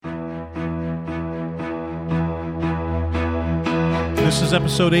This is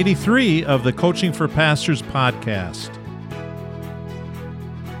episode 83 of the Coaching for Pastors podcast.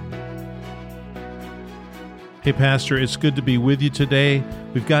 Hey, Pastor, it's good to be with you today.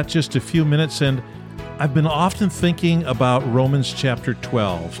 We've got just a few minutes, and I've been often thinking about Romans chapter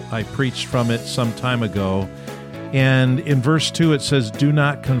 12. I preached from it some time ago, and in verse 2 it says, "Do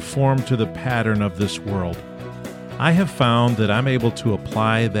not conform to the pattern of this world." I have found that I'm able to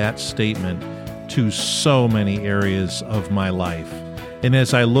apply that statement to so many areas of my life. And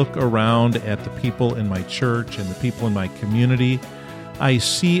as I look around at the people in my church and the people in my community, I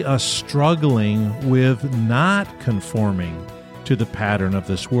see us struggling with not conforming to the pattern of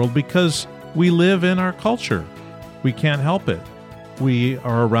this world because we live in our culture. We can't help it. We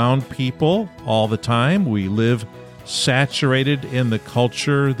are around people all the time. We live saturated in the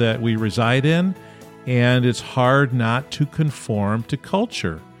culture that we reside in, and it's hard not to conform to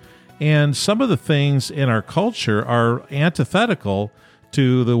culture. And some of the things in our culture are antithetical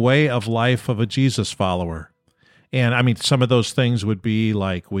to the way of life of a Jesus follower. And I mean, some of those things would be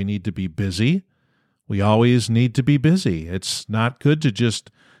like, we need to be busy. We always need to be busy. It's not good to just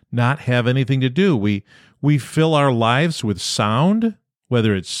not have anything to do. We fill our lives with sound,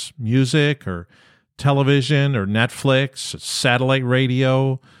 whether it's music or television or Netflix, satellite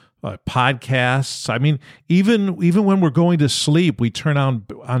radio, podcasts. I mean, even when we're going to sleep, we turn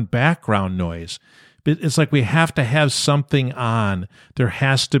on background noise. It's like we have to have something on. There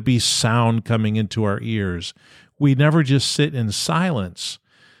has to be sound coming into our ears. We never just sit in silence.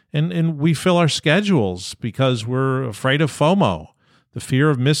 And we fill our schedules because we're afraid of FOMO, the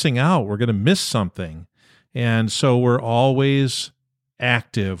fear of missing out. We're going to miss something. And so we're always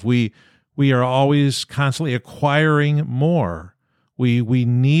active. We are always constantly acquiring more. We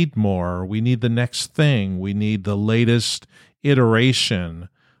need more. We need the next thing. We need the latest iteration,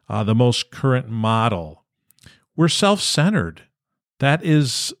 the most current model. We're self-centered. That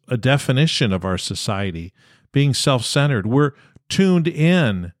is a definition of our society, being self-centered. We're tuned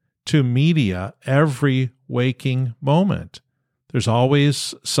in to media every waking moment. There's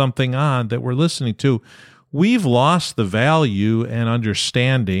always something on that we're listening to. We've lost the value and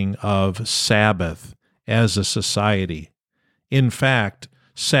understanding of Sabbath as a society. In fact,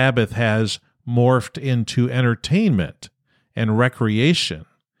 Sabbath has morphed into entertainment and recreation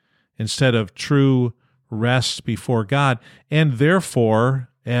instead of true rest before God. And therefore,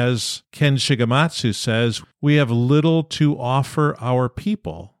 as Ken Shigematsu says, we have little to offer our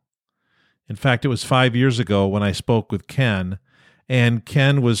people. In fact, it was 5 years ago when I spoke with Ken, and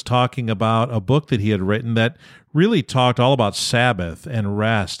Ken was talking about a book that he had written that really talked all about Sabbath and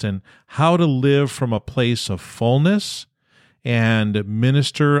rest and how to live from a place of fullness and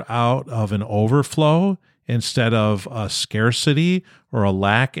minister out of an overflow instead of a scarcity or a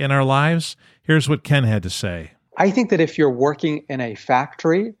lack in our lives. Here's what Ken had to say. I think that if you're working in a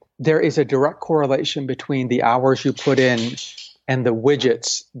factory, there is a direct correlation between the hours you put in and the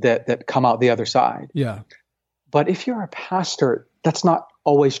widgets that come out the other side. Yeah. But if you're a pastor, that's not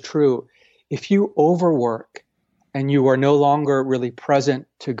always true. If you overwork and you are no longer really present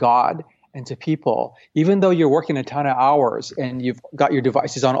to God and to people, even though you're working a ton of hours and you've got your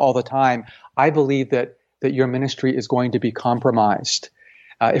devices on all the time, I believe that your ministry is going to be compromised.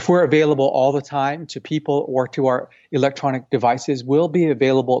 If we're available all the time to people or to our electronic devices, we'll be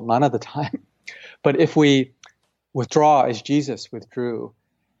available none of the time. But if we withdraw as Jesus withdrew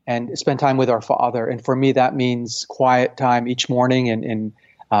and spend time with our Father, and for me that means quiet time each morning and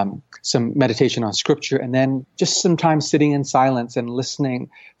some meditation on Scripture, and then just some time sitting in silence and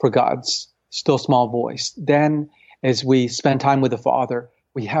listening for God's still small voice. Then as we spend time with the Father,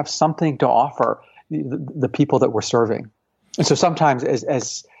 we have something to offer the people that we're serving. And so sometimes,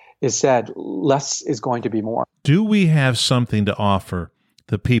 as is said, less is going to be more. Do we have something to offer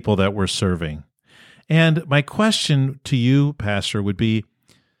the people that we're serving? And my question to you, Pastor, would be,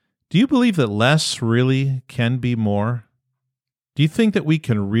 do you believe that less really can be more? Do you think that we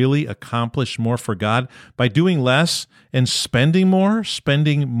can really accomplish more for God by doing less and spending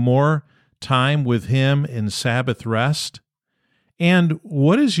more time with Him in Sabbath rest? And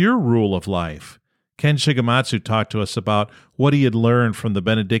what is your rule of life? Ken Shigematsu talked to us about what he had learned from the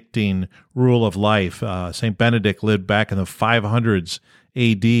Benedictine rule of life. St. Benedict lived back in the 500s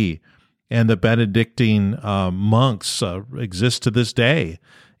AD, and the Benedictine monks exist to this day.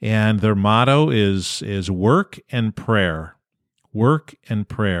 And their motto is work and prayer. Work and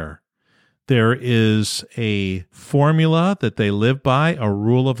prayer. There is a formula that they live by, a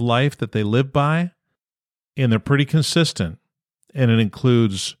rule of life that they live by, and they're pretty consistent. And it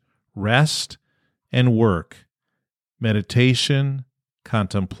includes rest and work, meditation,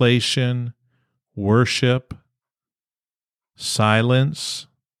 contemplation, worship, silence,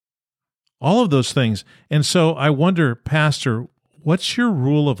 all of those things. And so I wonder, Pastor, what's your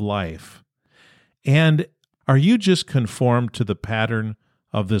rule of life? And are you just conformed to the pattern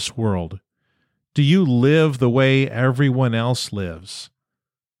of this world? Do you live the way everyone else lives?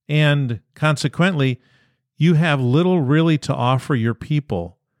 And consequently, you have little really to offer your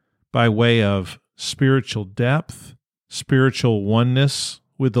people by way of spiritual depth, spiritual oneness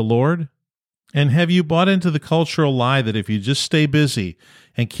with the Lord? And have you bought into the cultural lie that if you just stay busy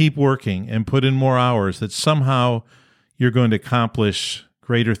and keep working and put in more hours, that somehow you're going to accomplish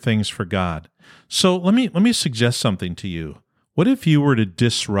greater things for God? So let me suggest something to you. What if you were to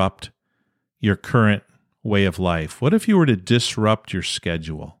disrupt your current way of life? What if you were to disrupt your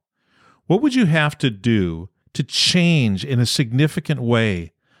schedule? What would you have to do to change in a significant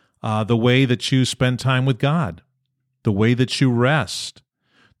way the way that you spend time with God, the way that you rest,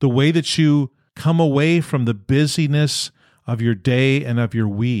 the way that you come away from the busyness of your day and of your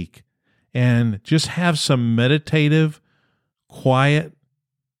week, and just have some meditative, quiet,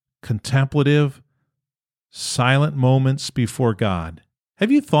 contemplative, silent moments before God?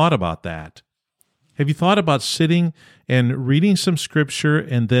 Have you thought about that? Have you thought about sitting and reading some scripture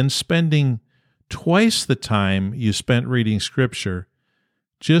and then spending twice the time you spent reading scripture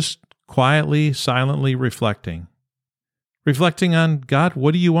just quietly, silently reflecting on, God,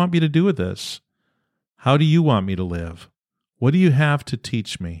 what do you want me to do with this? How do you want me to live? What do you have to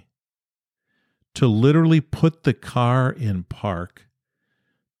teach me? To literally put the car in park,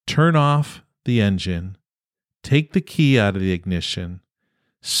 turn off the engine, take the key out of the ignition,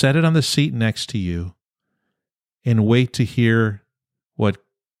 set it on the seat next to you, and wait to hear what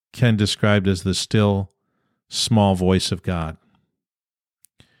Ken described as the still, small voice of God.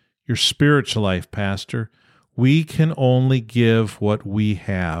 Your spiritual life, Pastor, we can only give what we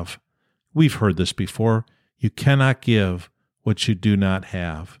have. We've heard this before. You cannot give what you do not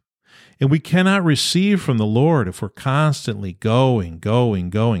have. And we cannot receive from the Lord if we're constantly going,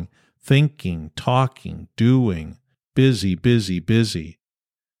 thinking, talking, doing, busy.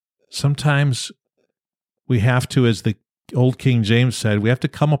 Sometimes we have to, as the old King James said, we have to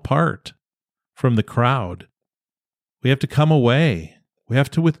come apart from the crowd. We have to come away. We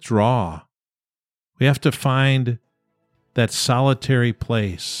have to withdraw. We have to find that solitary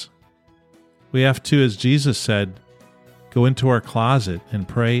place. We have to, as Jesus said, go into our closet and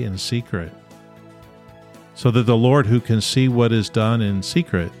pray in secret, so that the Lord, who can see what is done in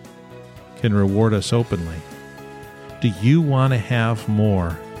secret, can reward us openly. Do you want to have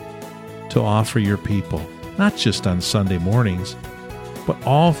more to offer your people, not just on Sunday mornings, but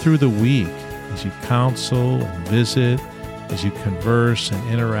all through the week, as you counsel and visit, as you converse and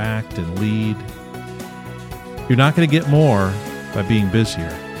interact and lead? You're not going to get more by being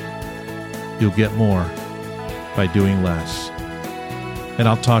busier. You'll get more by doing less. And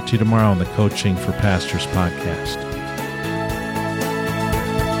I'll talk to you tomorrow on the Coaching for Pastors podcast.